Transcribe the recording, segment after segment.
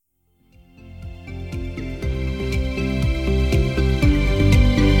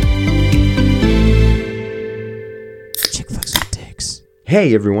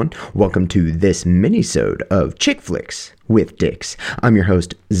Hey everyone, welcome to this mini-sode of Chick Flicks with Dicks. I'm your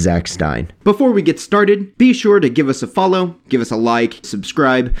host, Zach Stein. Before we get started, be sure to give us a follow, give us a like,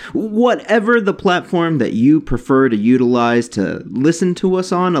 subscribe, whatever the platform that you prefer to utilize to listen to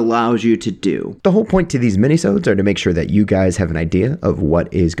us on allows you to do. The whole point to these mini-sodes are to make sure that you guys have an idea of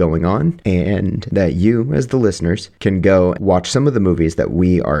what is going on and that you, as the listeners, can go watch some of the movies that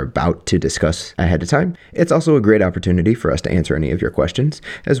we are about to discuss ahead of time. It's also a great opportunity for us to answer any of your questions,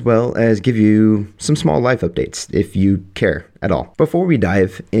 as well as give you some small life updates if you care at all. Before we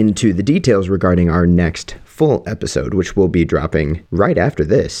dive into the details regarding our next full episode, which will be dropping right after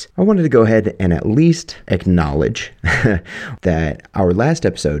this, I wanted to go ahead and at least acknowledge that our last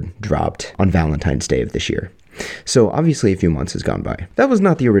episode dropped on Valentine's Day of this year. So obviously a few months has gone by. That was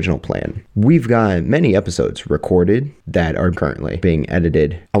not the original plan. We've got many episodes recorded that are currently being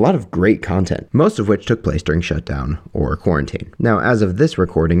edited. A lot of great content, most of which took place during shutdown or quarantine. Now, as of this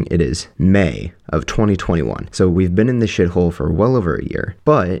recording, it is May of 2021. So we've been in this shithole for well over a year,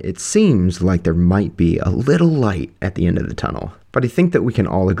 but it seems like there might be a little light at the end of the tunnel. But I think that we can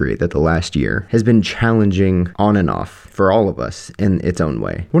all agree that the last year has been challenging on and off for all of us in its own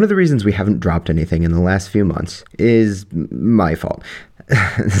way. One of the reasons we haven't dropped anything in the last few months is my fault.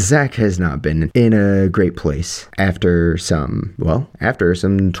 Zach has not been in a great place after some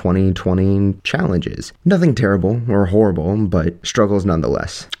 2020 challenges. Nothing terrible or horrible, but struggles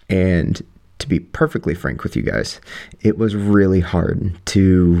nonetheless. And to be perfectly frank with you guys, it was really hard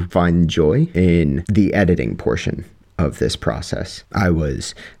to find joy in the editing portion of this process. I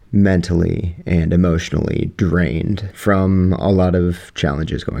was mentally and emotionally drained from a lot of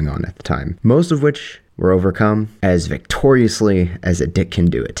challenges going on at the time, most of which were overcome as victoriously as a dick can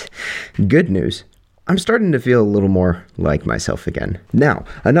do it. Good news, I'm starting to feel a little more like myself again. Now,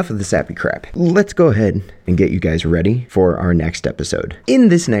 enough of the sappy crap. Let's go ahead and get you guys ready for our next episode. In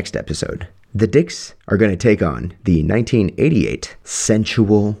this next episode, the Dicks are going to take on the 1988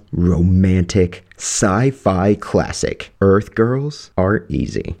 sensual, romantic, sci-fi classic, Earth Girls Are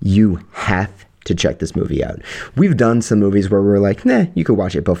Easy. You have to check this movie out. We've done some movies where we're like, nah, you could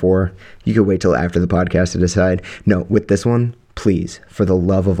watch it before. You could wait till after the podcast to decide. No, with this one, please, for the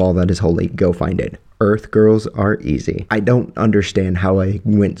love of all that is holy, go find it. Earth Girls Are Easy. I don't understand how I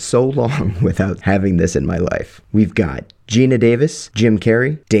went so long without having this in my life. We've got Geena Davis, Jim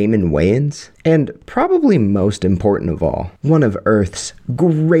Carrey, Damon Wayans, and probably most important of all, one of Earth's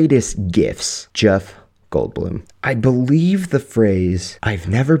greatest gifts, Jeff Goldblum. I believe the phrase, "I've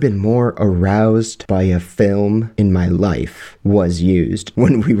never been more aroused by a film in my life," was used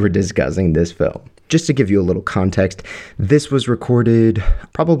when we were discussing this film. Just to give you a little context, this was recorded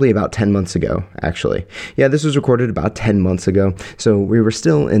probably about 10 months ago, actually. Yeah, this was recorded about 10 months ago. So we were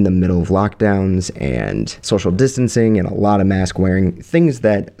still in the middle of lockdowns and social distancing and a lot of mask wearing, things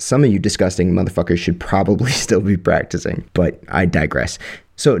that some of you disgusting motherfuckers should probably still be practicing. But I digress.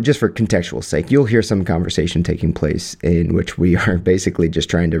 So just for contextual sake, you'll hear some conversation taking place in which we are basically just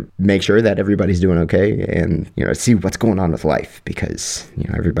trying to make sure that everybody's doing okay and, see what's going on with life because,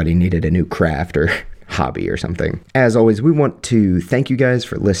 everybody needed a new craft or hobby or something. As always, we want to thank you guys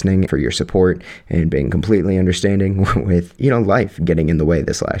for listening, for your support, and being completely understanding with, life getting in the way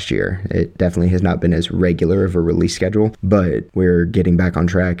this last year. It definitely has not been as regular of a release schedule, but we're getting back on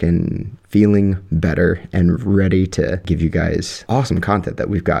track and feeling better and ready to give you guys awesome content that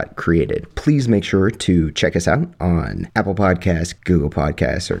we've got created. Please make sure to check us out on Apple Podcasts, Google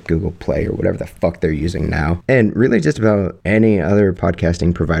Podcasts, or Google Play, or whatever the fuck they're using now, and really just about any other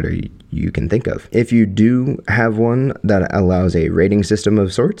podcasting provider you can think of. If you do have one that allows a rating system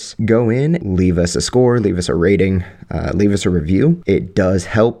of sorts, go in, leave us a score, leave us a rating, leave us a review. It does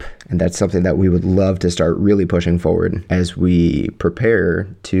help, and that's something that we would love to start really pushing forward as we prepare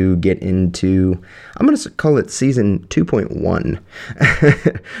to get into, I'm going to call it season 2.1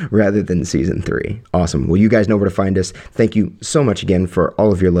 rather than season 3. Awesome. Well, you guys know where to find us. Thank you so much again for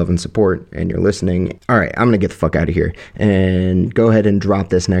all of your love and support and your listening. All right, I'm going to get the fuck out of here and go ahead and drop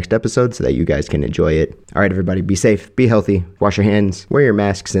this next episode so that you guys can enjoy it. All right, everybody, be safe, be healthy, wash your hands, wear your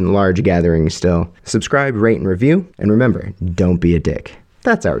masks in large gatherings still. Subscribe, rate, and review. And remember, don't be a dick.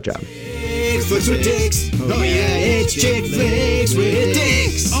 That's our job. Chick Flicks with Dicks. Oh yeah, it's Chick Flicks with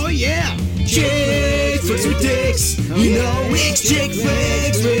Dicks. Oh yeah, Chick Flicks with Dicks. It's Chick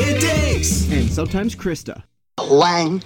Flicks with Dicks. And sometimes Krista. 1,